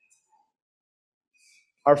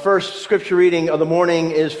Our first scripture reading of the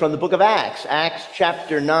morning is from the book of Acts, Acts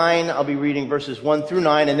chapter 9. I'll be reading verses 1 through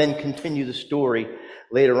 9 and then continue the story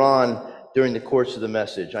later on during the course of the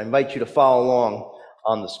message. I invite you to follow along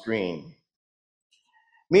on the screen.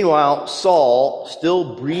 Meanwhile, Saul,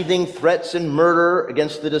 still breathing threats and murder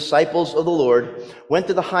against the disciples of the Lord, went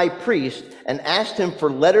to the high priest and asked him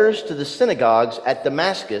for letters to the synagogues at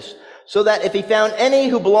Damascus, so that if he found any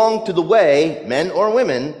who belonged to the way, men or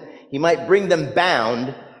women, he might bring them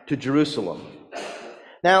bound to Jerusalem.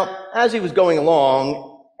 Now, as he was going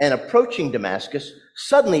along and approaching Damascus,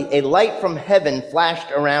 suddenly a light from heaven flashed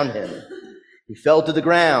around him. He fell to the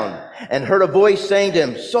ground and heard a voice saying to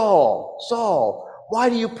him, "Saul, Saul, why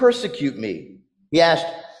do you persecute me?" He asked,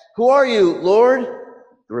 "Who are you, Lord?"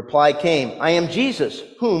 The reply came, "I am Jesus,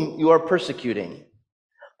 whom you are persecuting.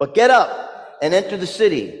 But get up and enter the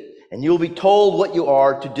city, and you will be told what you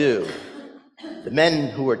are to do." The men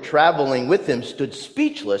who were traveling with him stood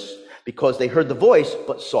speechless because they heard the voice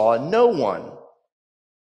but saw no one.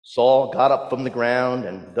 Saul got up from the ground,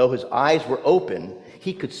 and though his eyes were open,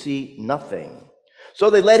 he could see nothing. So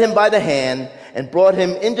they led him by the hand and brought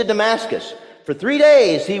him into Damascus. For 3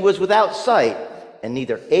 days he was without sight and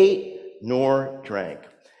neither ate nor drank.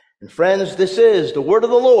 And friends, this is the word of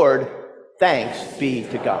the Lord. Thanks be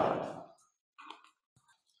to God.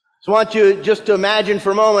 So I want you just to imagine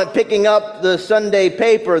for a moment picking up the Sunday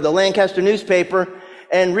paper, the Lancaster newspaper,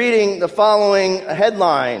 and reading the following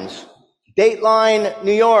headlines. Dateline,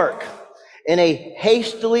 New York. In a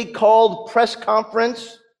hastily called press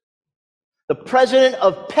conference, the president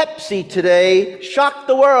of Pepsi today shocked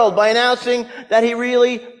the world by announcing that he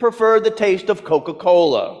really preferred the taste of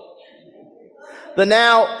Coca-Cola. The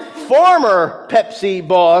now former Pepsi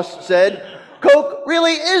boss said, "Coke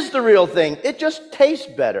really is the real thing. It just tastes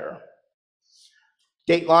better."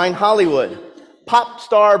 Dateline Hollywood. Pop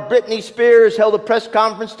star Britney Spears held a press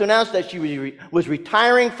conference to announce that she was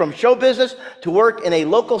retiring from show business to work in a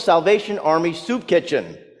local Salvation Army soup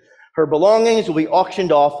kitchen. Her belongings will be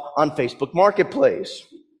auctioned off on Facebook Marketplace.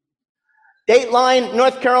 Dateline,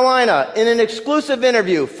 North Carolina. In an exclusive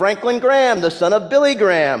interview, Franklin Graham, the son of Billy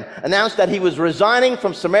Graham, announced that he was resigning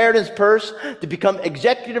from Samaritan's Purse to become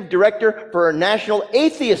executive director for a national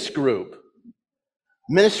atheist group.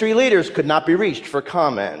 Ministry leaders could not be reached for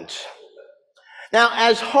comment. Now,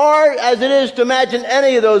 as hard as it is to imagine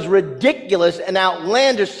any of those ridiculous and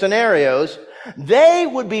outlandish scenarios, they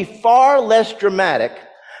would be far less dramatic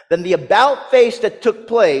than the about-face that took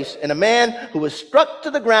place in a man who was struck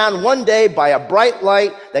to the ground one day by a bright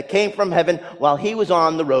light that came from heaven while he was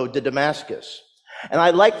on the road to Damascus. And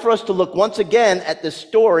I'd like for us to look once again at this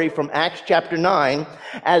story from Acts chapter 9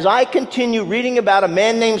 as I continue reading about a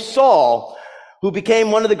man named Saul who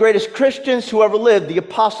became one of the greatest Christians who ever lived, the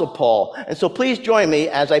Apostle Paul. And so please join me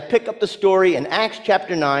as I pick up the story in Acts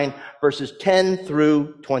chapter 9, verses 10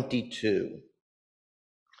 through 22.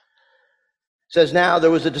 It says, "Now there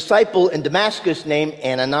was a disciple in Damascus named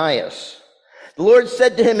Ananias. The Lord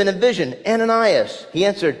said to him in a vision, 'Ananias.' He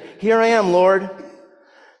answered, 'Here I am, Lord.'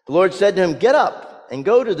 The Lord said to him, 'Get up and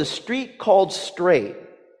go to the street called Straight.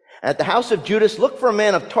 And at the house of Judas, look for a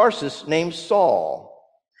man of Tarsus named Saul.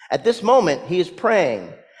 At this moment he is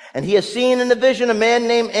praying, and he has seen in a vision a man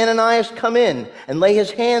named Ananias come in and lay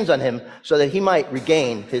his hands on him so that he might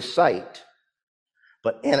regain his sight.'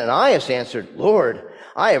 But Ananias answered, 'Lord,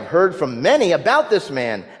 I have heard from many about this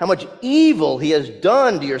man, how much evil he has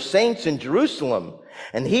done to your saints in Jerusalem.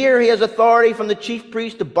 And here he has authority from the chief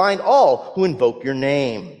priest to bind all who invoke your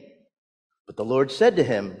name.' But the Lord said to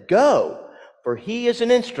him, 'Go, for he is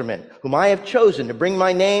an instrument whom I have chosen to bring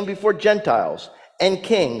my name before Gentiles and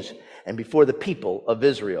kings and before the people of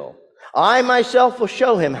Israel. I myself will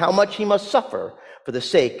show him how much he must suffer for the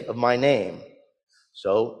sake of my name.'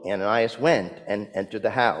 So Ananias went and entered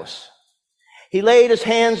the house. He laid his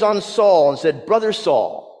hands on Saul and said, 'Brother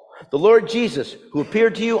Saul, the Lord Jesus, who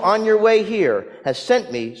appeared to you on your way here, has sent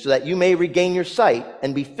me so that you may regain your sight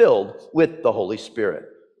and be filled with the Holy Spirit.'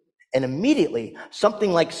 And immediately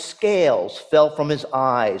something like scales fell from his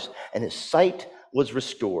eyes, and his sight was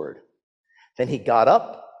restored. Then he got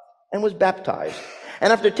up and was baptized.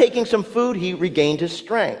 And after taking some food, he regained his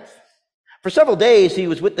strength. For several days he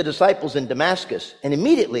was with the disciples in Damascus, and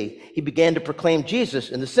immediately he began to proclaim Jesus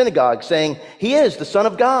in the synagogue, saying, 'He is the Son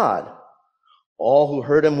of God.' All who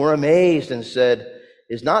heard him were amazed and said,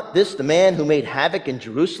 'Is not this the man who made havoc in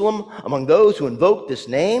Jerusalem among those who invoked this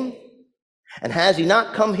name? And has he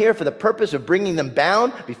not come here for the purpose of bringing them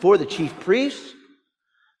bound before the chief priests?'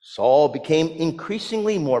 Saul became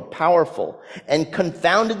increasingly more powerful and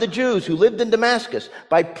confounded the Jews who lived in Damascus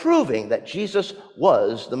by proving that Jesus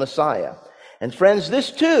was the Messiah. And friends,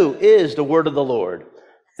 this too is the word of the Lord.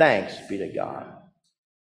 Thanks be to God.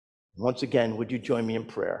 Once again, would you join me in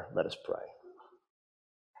prayer? Let us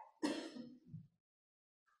pray.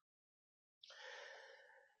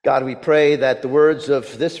 God, we pray that the words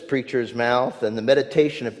of this preacher's mouth and the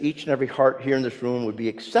meditation of each and every heart here in this room would be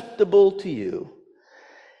acceptable to you,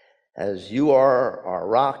 as you are our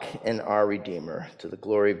rock and our Redeemer, to the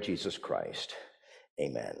glory of Jesus Christ.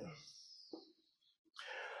 Amen.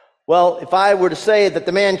 Well, if I were to say that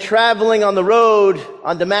the man traveling on the road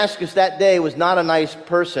on Damascus that day was not a nice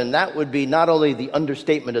person, that would be not only the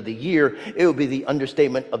understatement of the year, it would be the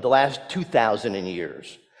understatement of the last 2,000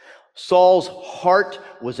 years. Saul's heart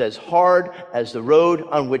was as hard as the road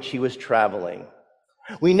on which he was traveling.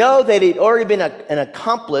 We know that he'd already been an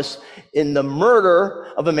accomplice in the murder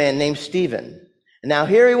of a man named Stephen. And now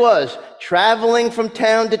here he was, traveling from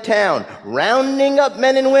town to town, rounding up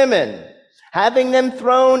men and women, having them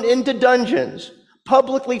thrown into dungeons,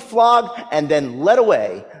 publicly flogged, and then led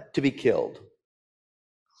away to be killed.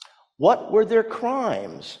 What were their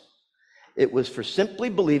crimes? It was for simply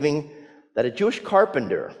believing that a Jewish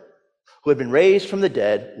carpenter who had been raised from the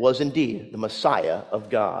dead was indeed the Messiah of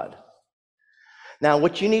God. Now,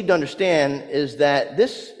 what you need to understand is that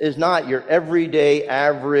this is not your everyday,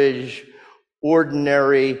 average,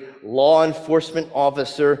 ordinary law enforcement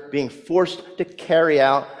officer being forced to carry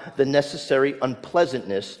out the necessary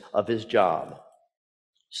unpleasantness of his job.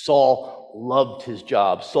 Saul loved his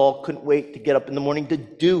job. Saul couldn't wait to get up in the morning to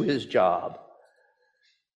do his job.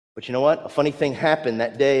 But you know what? A funny thing happened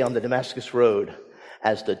that day on the Damascus Road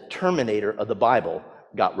as the Terminator of the Bible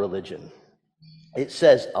got religion. It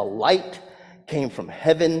says a light came from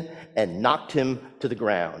heaven and knocked him to the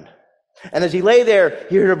ground. And as he lay there,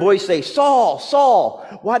 he heard a voice say, "Saul, Saul,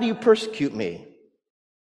 why do you persecute me?"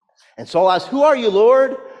 And Saul asked, "Who are you,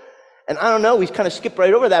 Lord?" And I don't know, he's kind of skipped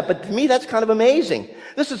right over that, but to me that's kind of amazing.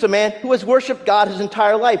 This is a man who has worshiped God his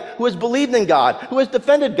entire life, who has believed in God, who has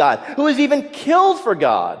defended God, who has even killed for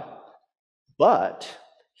God. But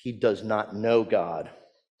he does not know God.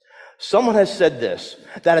 Someone has said this,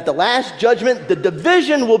 that at the last judgment, the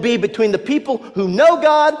division will be between the people who know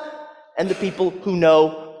God and the people who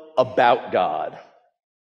know about God.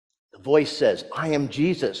 The voice says, "I am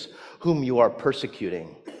Jesus, whom you are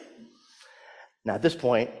persecuting." Now at this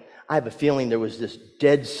point, I have a feeling there was this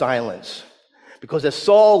dead silence, because as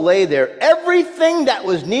Saul lay there, everything that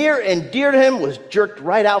was near and dear to him was jerked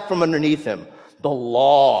right out from underneath him. The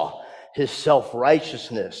law, his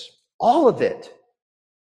self-righteousness, all of it.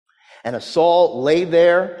 And as Saul lay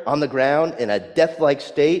there on the ground in a death-like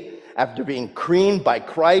state after being creamed by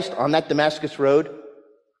Christ on that Damascus road,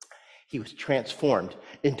 he was transformed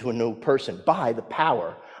into a new person by the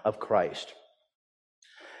power of Christ.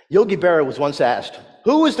 Yogi Berra was once asked,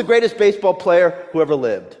 "Who was the greatest baseball player who ever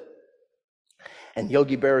lived?" And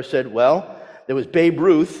Yogi Berra said, "Well, there was Babe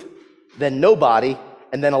Ruth, then nobody,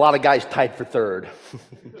 and then a lot of guys tied for third."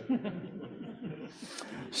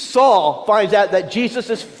 Saul finds out that Jesus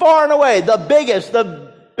is far and away the biggest,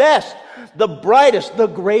 the best, the brightest, the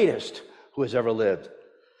greatest who has ever lived.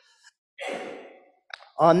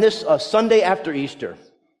 On this Sunday after Easter,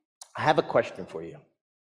 I have a question for you.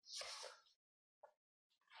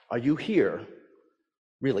 Are you here,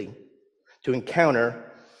 really, to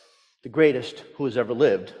encounter the greatest who has ever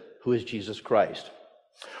lived, who is Jesus Christ?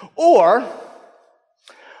 Or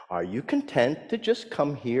are you content to just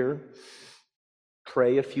come here,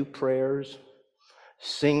 pray a few prayers,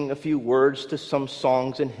 sing a few words to some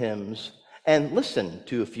songs and hymns, and listen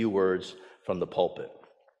to a few words from the pulpit?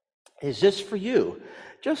 Is this for you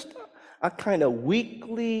just a kind of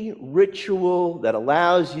weekly ritual that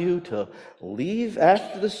allows you to leave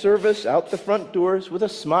after the service out the front doors with a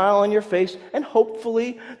smile on your face and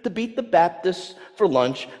hopefully to beat the Baptists for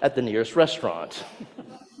lunch at the nearest restaurant?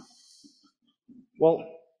 Well,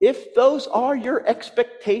 if those are your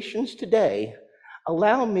expectations today,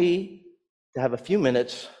 allow me to have a few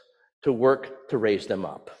minutes to work to raise them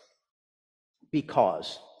up.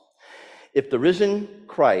 Because if the risen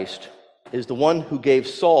Christ is the one who gave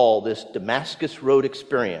Saul this Damascus Road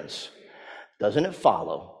experience, doesn't it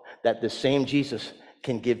follow that the same Jesus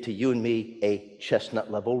can give to you and me a chestnut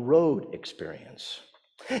level road experience?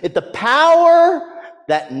 If the power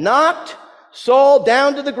that knocked Saul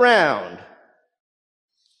down to the ground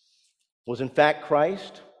was in fact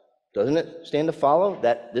Christ, doesn't it stand to follow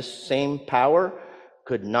that this same power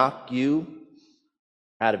could knock you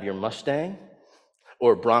out of your Mustang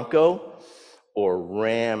or Bronco or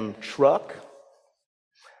Ram truck?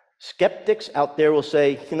 Skeptics out there will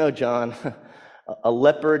say, "You know, John, a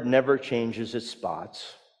leopard never changes its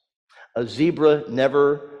spots. A zebra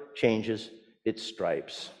never changes its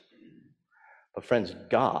stripes." But friends,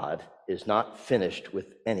 God is not finished with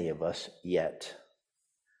any of us yet.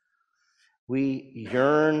 We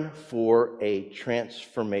yearn for a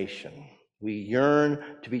transformation. We yearn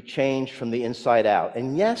to be changed from the inside out.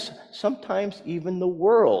 And yes, sometimes even the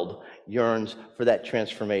world yearns for that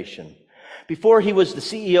transformation. Before he was the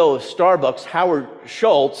CEO of Starbucks, Howard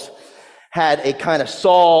Schultz had a kind of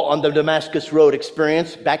Saul on the Damascus Road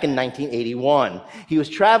experience back in 1981. He was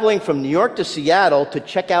traveling from New York to Seattle to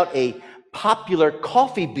check out a popular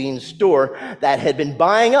coffee bean store that had been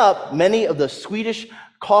buying up many of the Swedish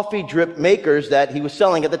coffee drip makers that he was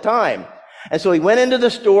selling at the time. And so he went into the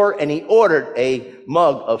store and he ordered a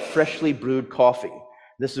mug of freshly brewed coffee.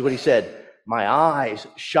 This is what he said: "My eyes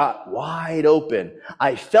shot wide open.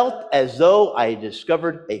 I felt as though I had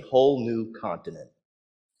discovered a whole new continent."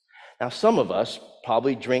 Now, some of us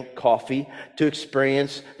probably drink coffee to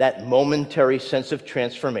experience that momentary sense of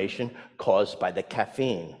transformation caused by the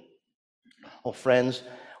caffeine. Well, friends,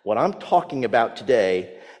 what I'm talking about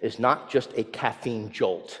today is not just a caffeine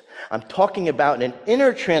jolt. I'm talking about an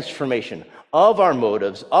inner transformation of our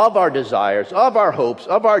motives, of our desires, of our hopes,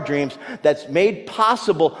 of our dreams that's made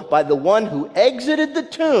possible by the one who exited the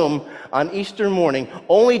tomb on Easter morning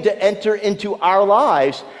only to enter into our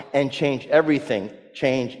lives and change everything,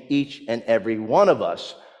 change each and every one of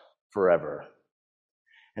us forever.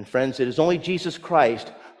 And friends, it is only Jesus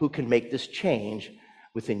Christ who can make this change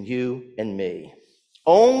within you and me.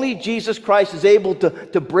 Only Jesus Christ is able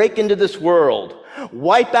to break into this world,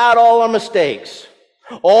 wipe out all our mistakes,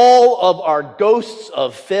 all of our ghosts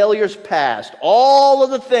of failures past, all of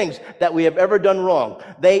the things that we have ever done wrong.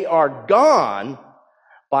 They are gone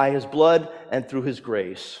by his blood and through his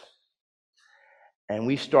grace. And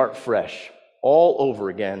we start fresh, all over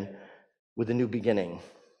again, with a new beginning.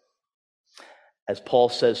 As Paul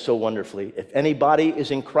says so wonderfully, if anybody is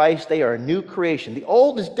in Christ, they are a new creation. The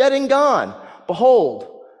old is dead and gone.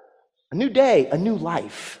 Behold, a new day, a new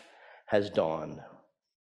life has dawned.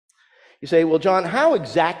 You say, well, John, how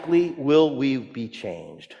exactly will we be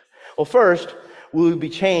changed? Well, first, we will be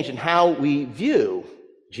changed in how we view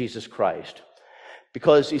Jesus Christ.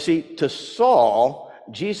 Because, you see, to Saul,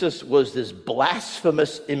 Jesus was this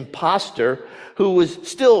blasphemous imposter who was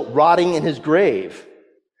still rotting in his grave.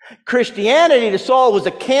 Christianity to Saul was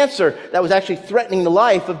a cancer that was actually threatening the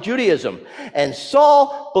life of Judaism. And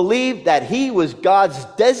Saul believed that he was God's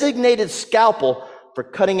designated scalpel for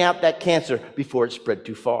cutting out that cancer before it spread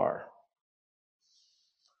too far.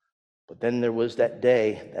 But then there was that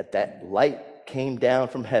day that light came down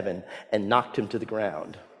from heaven and knocked him to the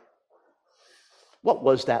ground. What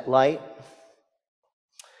was that light?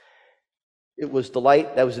 It was the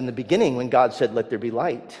light that was in the beginning when God said, "Let there be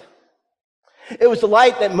light." It was the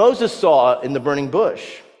light that Moses saw in the burning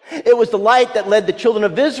bush. It was the light that led the children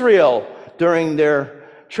of Israel during their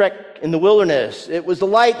trek in the wilderness. It was the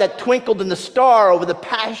light that twinkled in the star over the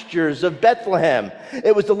pastures of Bethlehem.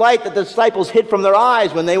 It was the light that the disciples hid from their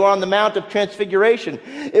eyes when they were on the Mount of Transfiguration.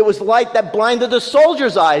 It was the light that blinded the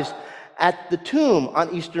soldiers' eyes at the tomb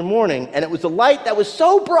on Easter morning. And it was the light that was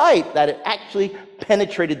so bright that it actually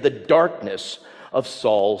penetrated the darkness of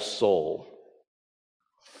Saul's soul.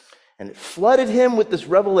 And it flooded him with this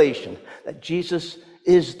revelation that Jesus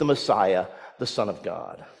is the Messiah, the Son of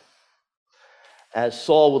God. As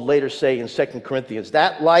Saul would later say in 2 Corinthians,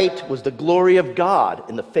 that light was the glory of God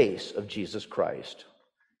in the face of Jesus Christ.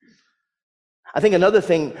 I think another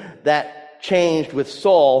thing that changed with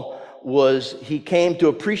Saul was he came to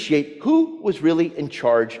appreciate who was really in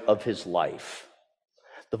charge of his life.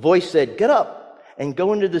 The voice said, "Get up and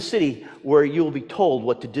go into the city where you will be told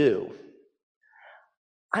what to do."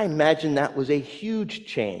 I imagine that was a huge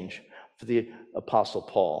change for the Apostle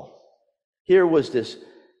Paul. Here was this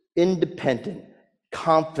independent,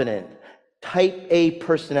 confident, type A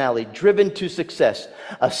personality, driven to success,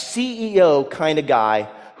 a CEO kind of guy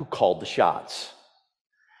who called the shots.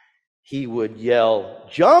 He would yell,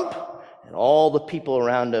 "Jump!" and all the people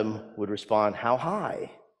around him would respond, "How high?"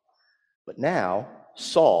 But now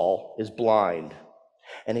Saul is blind,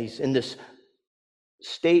 and he's in this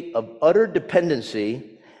state of utter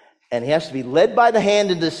dependency, and he has to be led by the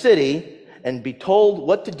hand into the city and be told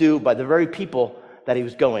what to do by the very people that he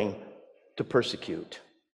was going to persecute.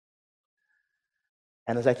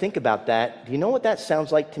 And as I think about that, do you know what that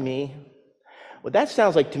sounds like to me? What that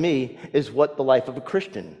sounds like to me is what the life of a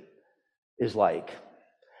Christian is like.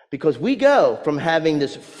 Because we go from having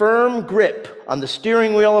this firm grip on the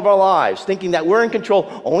steering wheel of our lives, thinking that we're in control,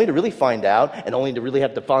 only to really find out and only to really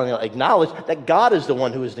have to finally acknowledge that God is the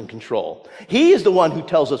one who is in control. He is the one who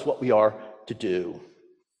tells us what we are to do.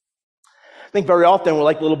 I think very often we're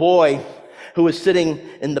like a little boy who is sitting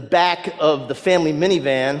in the back of the family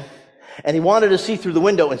minivan, And he wanted to see through the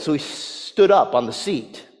window, and so he stood up on the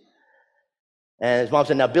seat. And his mom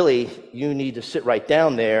said, now, Billy, you need to sit right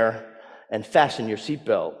down there and fasten your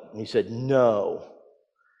seatbelt. And he said, no.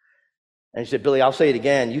 And he said, Billy, I'll say it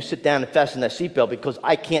again. You sit down and fasten that seatbelt because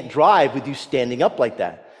I can't drive with you standing up like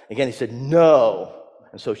that. Again, he said, no.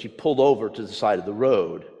 And so she pulled over to the side of the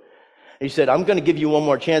road. And he said, I'm going to give you one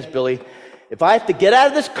more chance, Billy. If I have to get out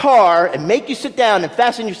of this car and make you sit down and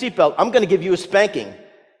fasten your seatbelt, I'm going to give you a spanking.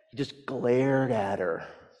 He just glared at her.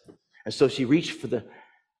 And so she reached for the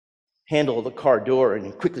handle of the car door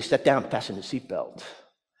and quickly sat down and fastened the seatbelt.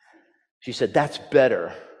 She said, that's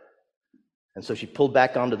better. And so she pulled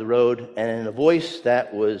back onto the road, and in a voice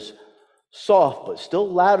that was soft but still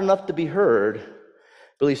loud enough to be heard,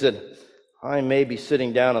 Billy said, I may be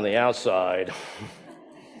sitting down on the outside,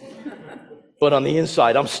 but on the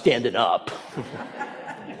inside, I'm standing up.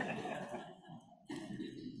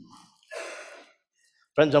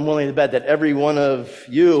 Friends, I'm willing to bet that every one of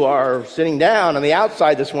you are sitting down on the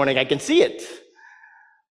outside this morning. I can see it.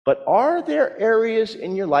 But are there areas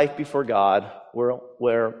in your life before God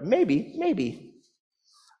where maybe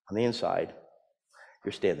on the inside,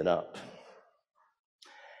 you're standing up?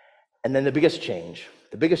 And then the biggest change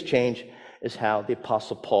is how the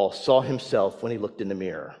Apostle Paul saw himself when he looked in the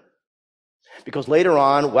mirror. Because later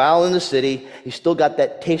on, while in the city, he's still got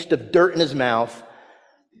that taste of dirt in his mouth,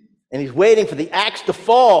 and he's waiting for the axe to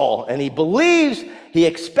fall, and he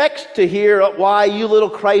expects to hear, why, you little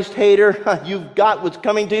Christ hater, you've got what's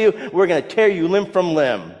coming to you, we're going to tear you limb from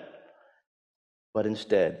limb. But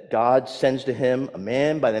instead, God sends to him a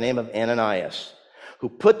man by the name of Ananias, who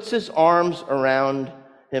puts his arms around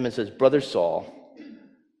him and says, Brother Saul,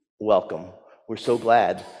 welcome. We're so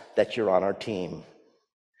glad that you're on our team.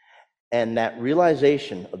 And that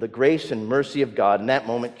realization of the grace and mercy of God in that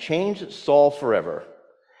moment changed Saul forever.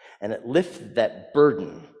 And it lifted that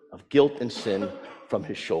burden of guilt and sin from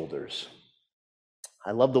his shoulders.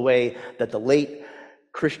 I love the way that the late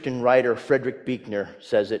Christian writer Frederick Buechner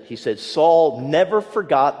says it. He said, Saul never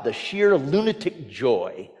forgot the sheer lunatic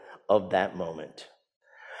joy of that moment.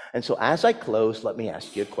 And so as I close, let me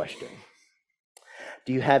ask you a question.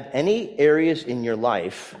 Do you have any areas in your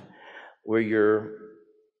life where you're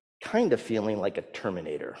kind of feeling like a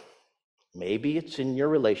Terminator? Maybe it's in your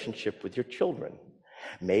relationship with your children.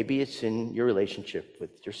 Maybe it's in your relationship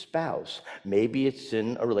with your spouse. Maybe it's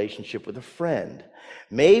in a relationship with a friend.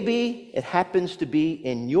 Maybe it happens to be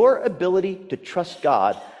in your ability to trust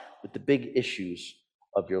God with the big issues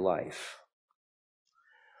of your life.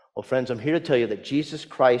 Well, friends, I'm here to tell you that Jesus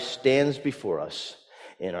Christ stands before us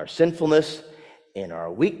in our sinfulness, in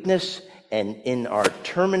our weakness, and in our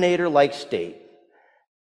Terminator-like state.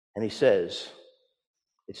 And he says,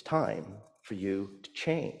 it's time for you to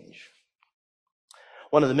change.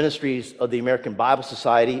 One of the ministries of the American Bible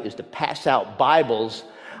Society is to pass out Bibles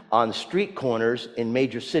on street corners in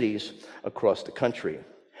major cities across the country.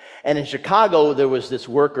 And in Chicago, there was this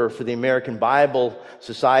worker for the American Bible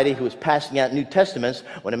Society who was passing out New Testaments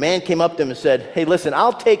when a man came up to him and said, hey, listen,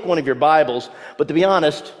 I'll take one of your Bibles, but to be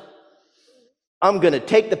honest, I'm going to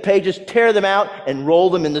take the pages, tear them out, and roll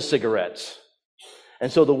them into cigarettes.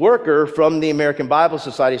 And so the worker from the American Bible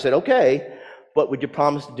Society said, okay, but would you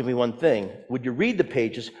promise to do me one thing? Would you read the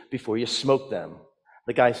pages before you smoke them?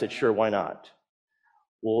 The guy said, sure, why not?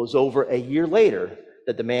 Well, it was over a year later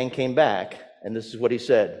that the man came back, and this is what he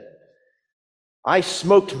said. I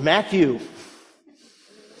smoked Matthew.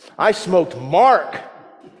 I smoked Mark.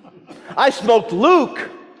 I smoked Luke.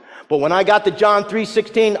 But when I got to John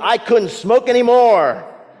 3:16, I couldn't smoke anymore.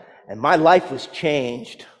 And my life was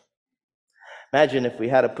changed. Imagine if we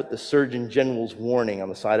had to put the Surgeon General's warning on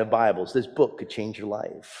the side of Bibles. This book could change your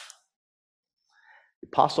life. The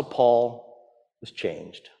Apostle Paul was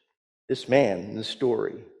changed. This man in the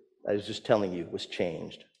story I was just telling you was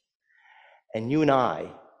changed. And you and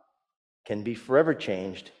I can be forever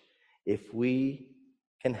changed if we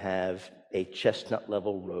can have a chestnut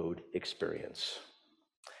level road experience.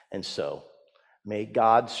 And so, may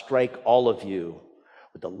God strike all of you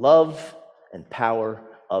with the love and power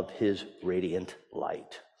of his radiant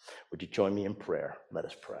light. Would you join me in prayer? Let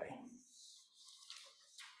us pray.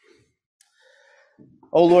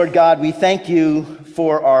 Oh Lord God, we thank you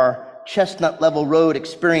for our chestnut level road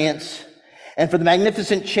experience and for the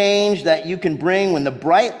magnificent change that you can bring when the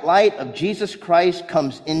bright light of Jesus Christ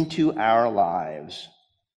comes into our lives.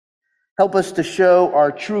 Help us to show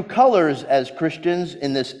our true colors as Christians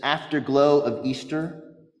in this afterglow of Easter.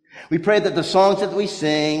 We pray that the songs that we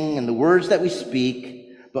sing and the words that we speak,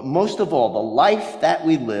 but most of all, the life that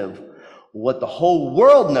we live, will let the whole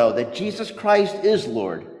world know that Jesus Christ is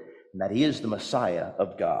Lord and that he is the Messiah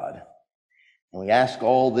of God. And we ask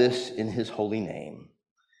all this in his holy name.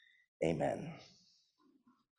 Amen.